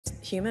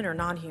human or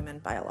non-human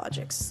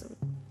biologics?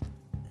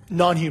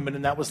 Non-human,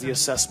 and that was the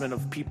assessment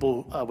of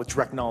people with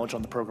direct knowledge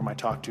on the program I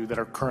talked to that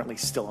are currently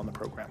still on the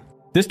program.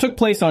 This took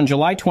place on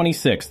July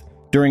 26th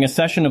during a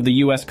session of the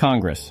U.S.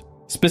 Congress,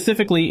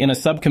 specifically in a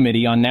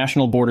subcommittee on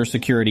national border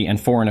security and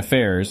foreign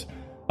affairs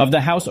of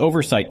the House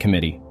Oversight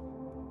Committee.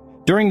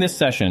 During this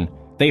session,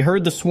 they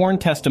heard the sworn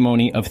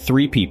testimony of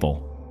 3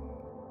 people.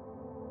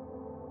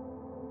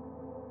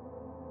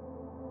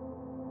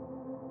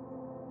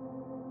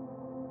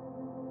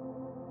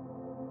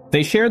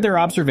 They shared their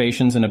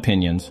observations and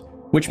opinions,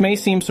 which may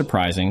seem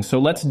surprising, so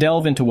let's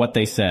delve into what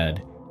they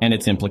said and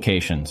its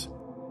implications.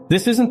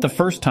 This isn't the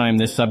first time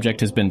this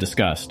subject has been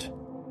discussed.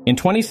 In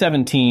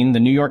 2017, the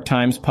New York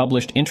Times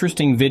published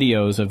interesting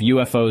videos of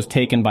UFOs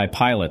taken by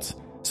pilots,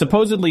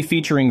 supposedly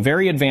featuring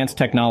very advanced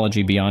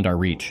technology beyond our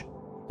reach.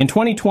 In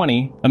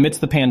 2020,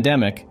 amidst the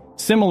pandemic,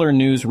 similar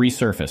news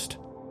resurfaced.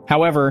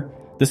 However,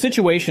 the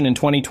situation in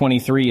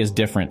 2023 is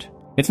different.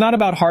 It's not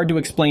about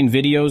hard-to-explain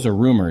videos or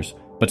rumors,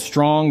 but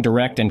strong,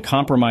 direct, and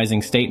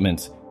compromising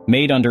statements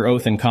made under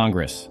oath in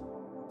Congress.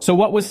 So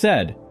what was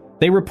said?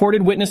 They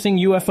reported witnessing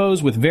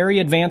UFOs with very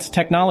advanced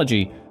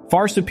technology,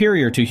 far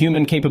superior to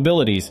human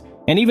capabilities,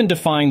 and even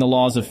defying the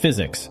laws of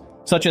physics,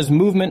 such as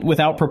movement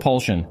without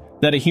propulsion,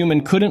 that a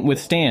human couldn't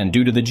withstand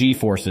due to the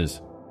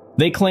G-forces.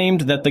 They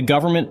claimed that the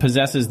government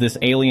possesses this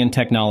alien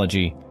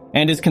technology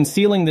and is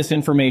concealing this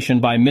information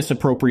by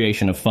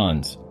misappropriation of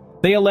funds.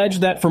 They allege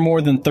that for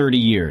more than 30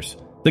 years,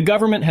 the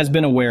government has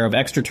been aware of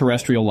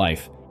extraterrestrial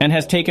life and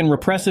has taken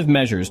repressive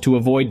measures to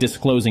avoid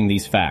disclosing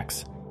these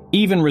facts,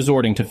 even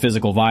resorting to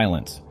physical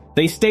violence.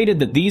 They stated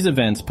that these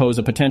events pose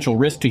a potential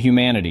risk to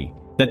humanity,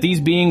 that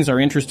these beings are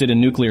interested in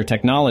nuclear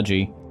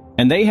technology,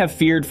 and they have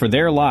feared for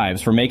their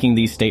lives for making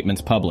these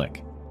statements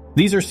public.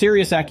 These are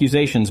serious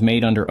accusations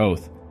made under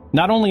oath,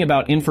 not only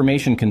about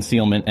information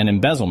concealment and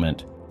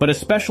embezzlement, but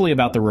especially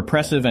about the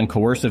repressive and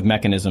coercive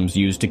mechanisms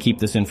used to keep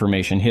this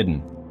information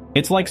hidden.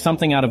 It's like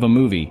something out of a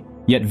movie,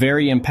 yet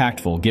very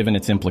impactful given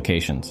its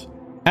implications.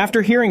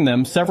 After hearing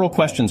them, several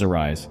questions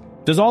arise.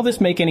 Does all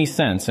this make any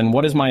sense, and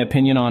what is my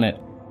opinion on it?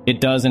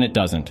 It does and it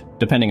doesn't,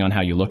 depending on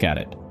how you look at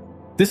it.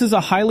 This is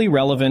a highly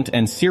relevant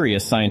and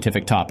serious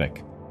scientific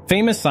topic.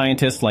 Famous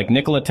scientists like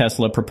Nikola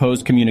Tesla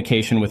proposed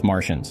communication with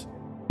Martians,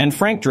 and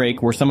Frank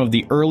Drake were some of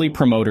the early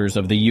promoters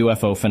of the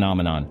UFO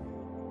phenomenon.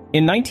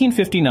 In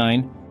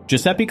 1959,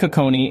 Giuseppe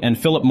Cocconi and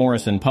Philip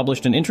Morrison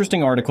published an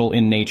interesting article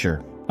in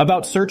Nature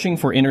about searching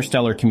for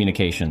interstellar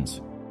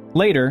communications.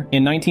 Later,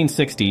 in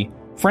 1960,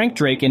 Frank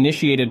Drake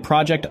initiated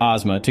Project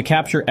Ozma to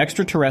capture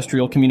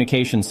extraterrestrial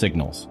communication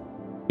signals.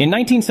 In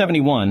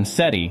 1971,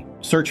 SETI,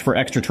 Search for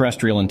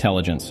Extraterrestrial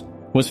Intelligence,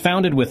 was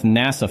founded with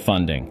NASA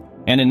funding,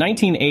 and in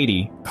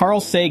 1980, Carl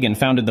Sagan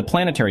founded the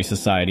Planetary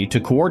Society to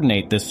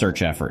coordinate this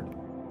search effort.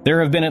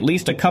 There have been at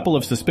least a couple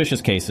of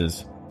suspicious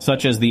cases,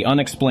 such as the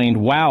unexplained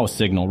WOW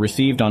signal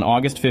received on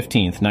August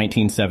 15,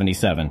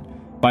 1977,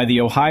 by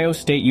the Ohio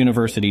State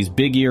University's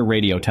Big Ear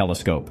radio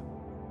telescope.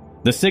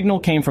 The signal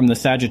came from the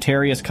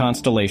Sagittarius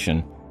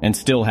constellation and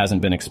still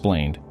hasn't been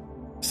explained.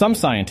 Some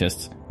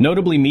scientists,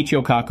 notably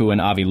Michio Kaku and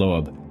Avi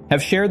Loeb,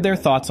 have shared their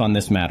thoughts on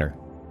this matter.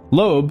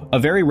 Loeb, a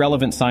very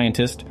relevant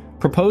scientist,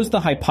 proposed the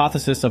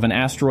hypothesis of an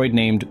asteroid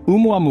named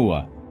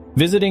Oumuamua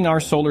visiting our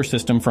solar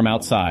system from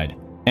outside,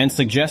 and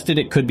suggested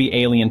it could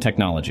be alien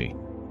technology.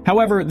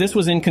 However, this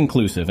was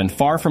inconclusive and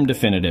far from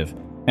definitive,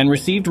 and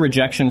received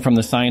rejection from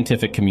the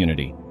scientific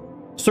community.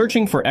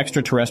 Searching for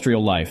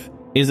extraterrestrial life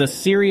is a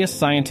serious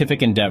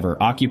scientific endeavor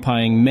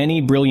occupying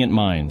many brilliant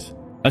minds,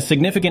 a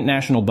significant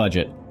national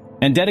budget,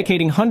 and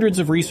dedicating hundreds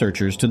of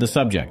researchers to the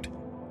subject.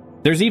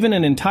 There's even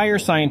an entire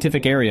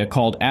scientific area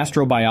called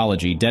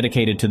astrobiology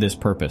dedicated to this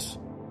purpose.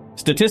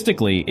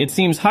 Statistically, it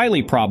seems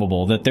highly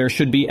probable that there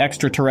should be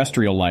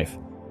extraterrestrial life.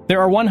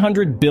 There are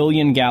 100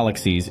 billion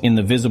galaxies in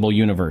the visible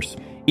universe,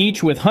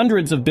 each with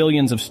hundreds of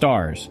billions of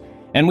stars,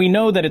 and we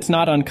know that it's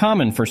not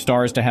uncommon for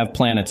stars to have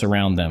planets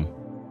around them.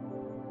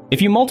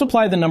 If you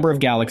multiply the number of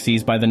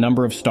galaxies by the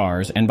number of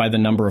stars and by the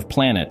number of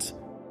planets,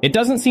 it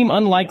doesn't seem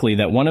unlikely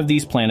that one of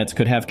these planets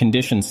could have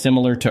conditions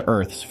similar to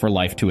Earth's for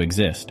life to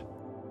exist.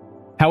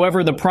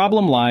 However, the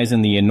problem lies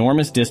in the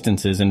enormous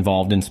distances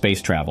involved in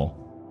space travel.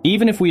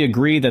 Even if we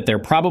agree that there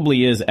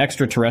probably is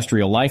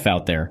extraterrestrial life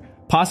out there,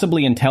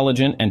 possibly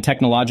intelligent and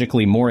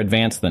technologically more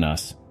advanced than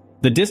us,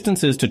 the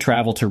distances to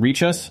travel to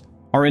reach us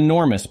are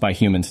enormous by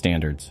human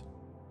standards.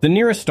 The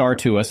nearest star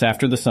to us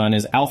after the Sun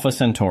is Alpha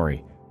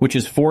Centauri, which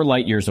is 4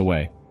 light-years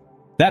away.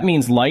 That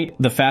means light,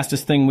 the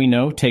fastest thing we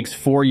know, takes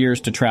 4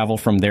 years to travel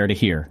from there to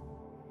here.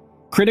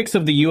 Critics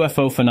of the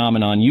UFO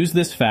phenomenon use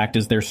this fact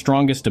as their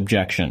strongest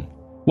objection.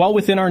 While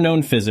within our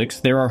known physics,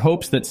 there are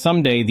hopes that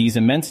someday these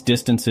immense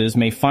distances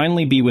may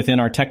finally be within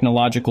our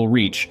technological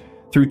reach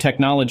through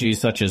technologies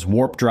such as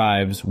warp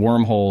drives,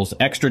 wormholes,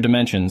 extra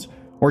dimensions,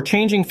 or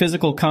changing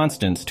physical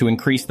constants to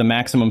increase the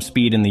maximum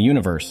speed in the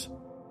universe.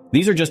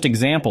 These are just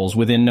examples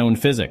within known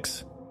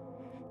physics.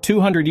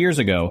 200 years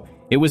ago,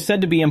 it was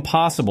said to be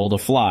impossible to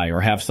fly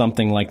or have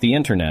something like the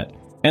internet,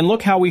 and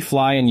look how we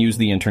fly and use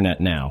the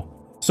internet now.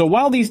 So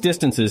while these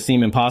distances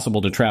seem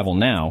impossible to travel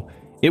now,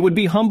 It would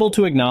be humble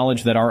to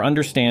acknowledge that our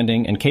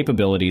understanding and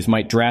capabilities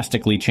might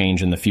drastically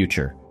change in the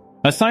future.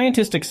 A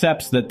scientist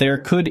accepts that there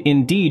could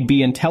indeed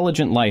be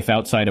intelligent life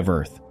outside of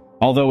Earth,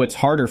 although it's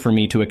harder for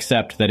me to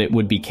accept that it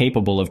would be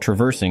capable of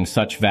traversing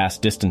such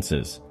vast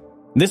distances.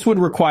 This would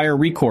require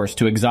recourse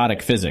to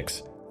exotic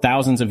physics,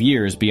 thousands of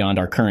years beyond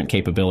our current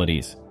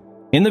capabilities.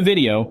 In the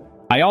video,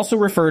 I also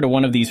refer to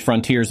one of these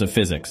frontiers of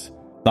physics,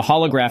 the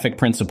holographic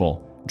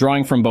principle,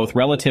 drawing from both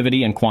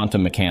relativity and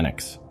quantum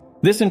mechanics.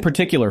 This in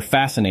particular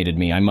fascinated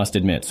me, I must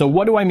admit. So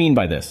what do I mean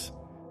by this?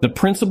 The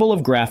principle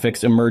of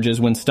graphics emerges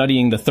when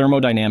studying the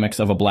thermodynamics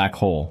of a black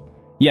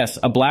hole. Yes,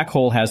 a black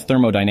hole has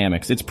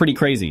thermodynamics. It's pretty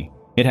crazy.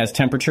 It has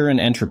temperature and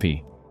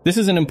entropy. This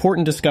is an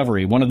important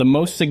discovery, one of the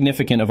most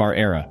significant of our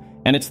era,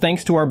 and it's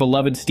thanks to our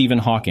beloved Stephen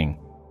Hawking.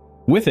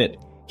 With it,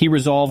 he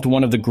resolved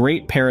one of the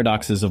great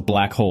paradoxes of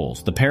black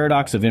holes, the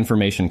paradox of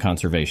information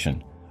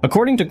conservation.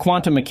 According to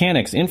quantum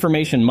mechanics,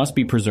 information must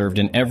be preserved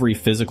in every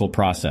physical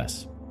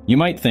process. You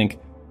might think,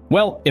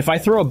 well, if I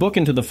throw a book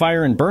into the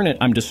fire and burn it,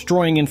 I'm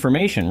destroying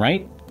information,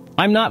 right?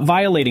 I'm not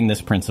violating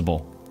this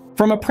principle.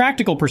 From a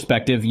practical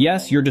perspective,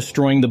 yes, you're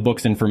destroying the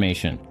book's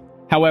information.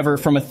 However,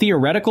 from a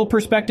theoretical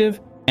perspective,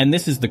 and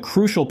this is the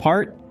crucial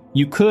part,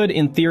 you could,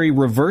 in theory,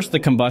 reverse the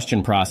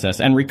combustion process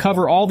and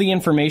recover all the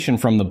information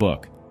from the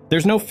book.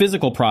 There's no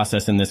physical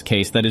process in this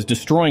case that is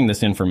destroying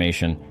this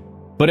information.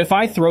 But if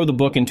I throw the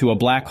book into a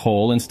black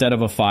hole instead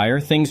of a fire,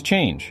 things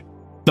change.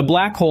 The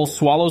black hole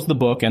swallows the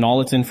book and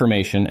all its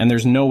information, and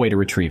there's no way to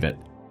retrieve it.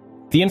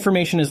 The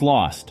information is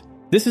lost.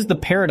 This is the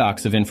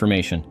paradox of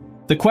information.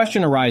 The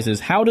question arises,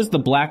 how does the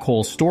black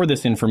hole store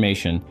this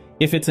information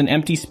if it's an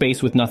empty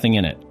space with nothing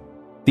in it?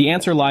 The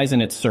answer lies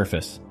in its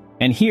surface.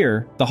 And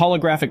here, the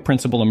holographic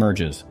principle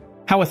emerges,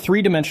 how a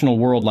three-dimensional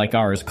world like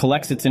ours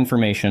collects its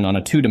information on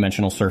a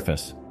two-dimensional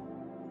surface.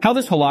 How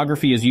this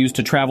holography is used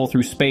to travel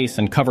through space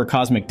and cover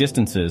cosmic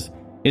distances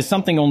is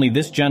something only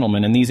this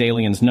gentleman and these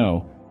aliens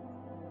know.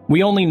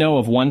 We only know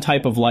of one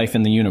type of life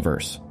in the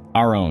universe,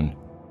 our own.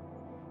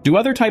 Do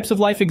other types of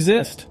life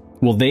exist?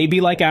 Will they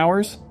be like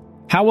ours?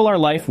 How will our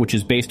life, which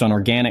is based on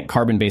organic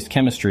carbon-based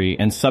chemistry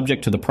and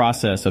subject to the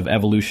process of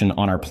evolution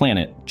on our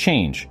planet,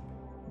 change?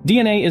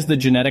 DNA is the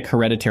genetic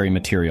hereditary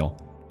material,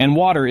 and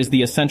water is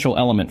the essential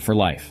element for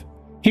life.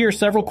 Here,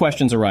 several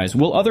questions arise.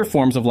 Will other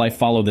forms of life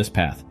follow this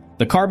path?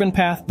 The carbon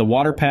path, the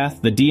water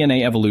path, the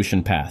DNA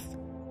evolution path.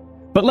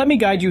 But let me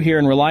guide you here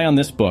and rely on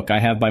this book I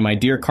have by my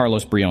dear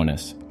Carlos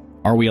Briones.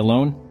 Are We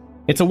Alone?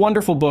 It's a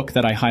wonderful book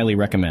that I highly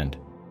recommend.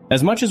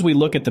 As much as we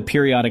look at the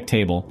periodic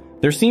table,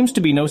 there seems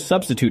to be no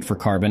substitute for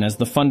carbon as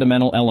the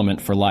fundamental element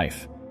for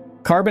life.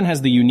 Carbon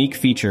has the unique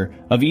feature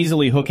of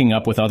easily hooking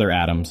up with other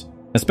atoms,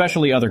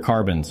 especially other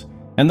carbons,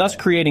 and thus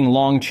creating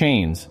long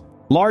chains,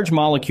 large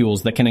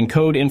molecules that can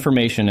encode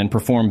information and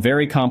perform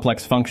very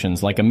complex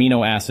functions like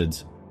amino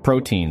acids,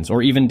 proteins,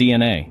 or even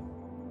DNA.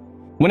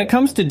 When it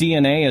comes to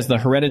DNA as the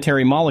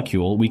hereditary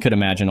molecule, we could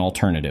imagine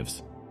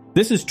alternatives.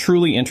 This is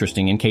truly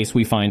interesting in case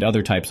we find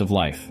other types of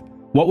life.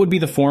 What would be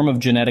the form of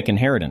genetic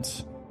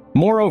inheritance?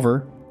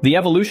 Moreover, the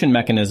evolution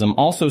mechanism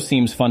also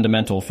seems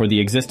fundamental for the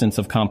existence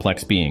of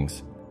complex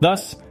beings.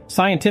 Thus,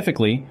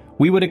 scientifically,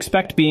 we would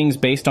expect beings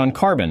based on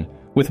carbon,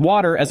 with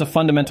water as a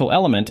fundamental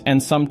element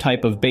and some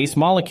type of base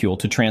molecule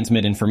to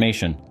transmit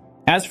information.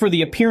 As for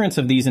the appearance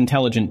of these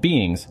intelligent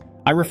beings,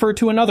 I refer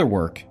to another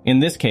work, in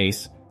this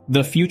case,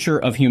 The Future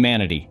of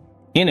Humanity.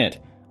 In it,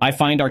 I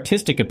find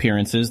artistic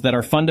appearances that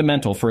are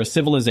fundamental for a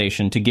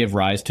civilization to give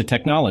rise to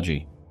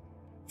technology.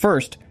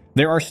 First,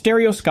 there are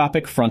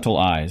stereoscopic frontal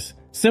eyes,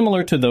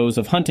 similar to those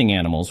of hunting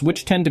animals,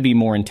 which tend to be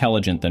more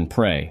intelligent than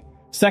prey.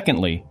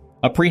 Secondly,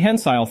 a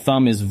prehensile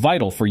thumb is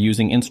vital for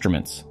using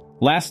instruments.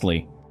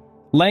 Lastly,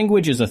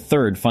 language is a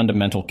third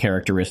fundamental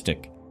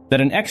characteristic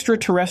that an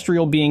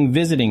extraterrestrial being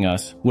visiting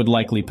us would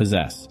likely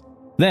possess.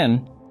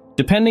 Then,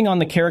 depending on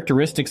the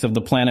characteristics of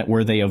the planet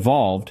where they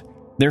evolved,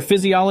 their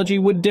physiology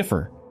would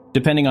differ,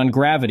 depending on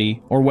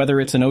gravity or whether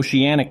it's an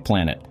oceanic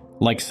planet,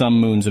 like some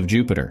moons of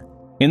Jupiter.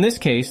 In this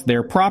case,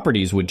 their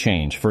properties would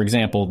change, for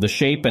example, the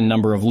shape and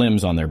number of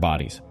limbs on their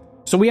bodies.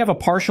 So we have a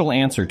partial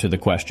answer to the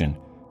question,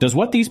 does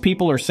what these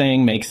people are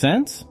saying make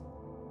sense?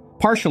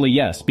 Partially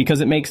yes, because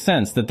it makes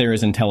sense that there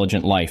is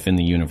intelligent life in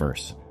the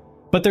universe.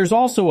 But there's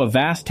also a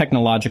vast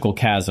technological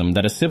chasm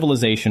that a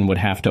civilization would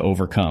have to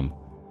overcome.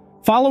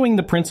 Following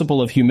the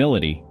principle of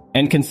humility,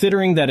 and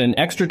considering that an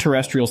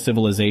extraterrestrial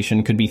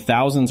civilization could be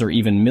thousands or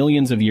even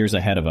millions of years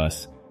ahead of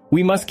us,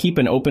 we must keep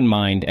an open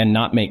mind and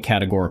not make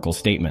categorical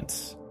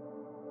statements.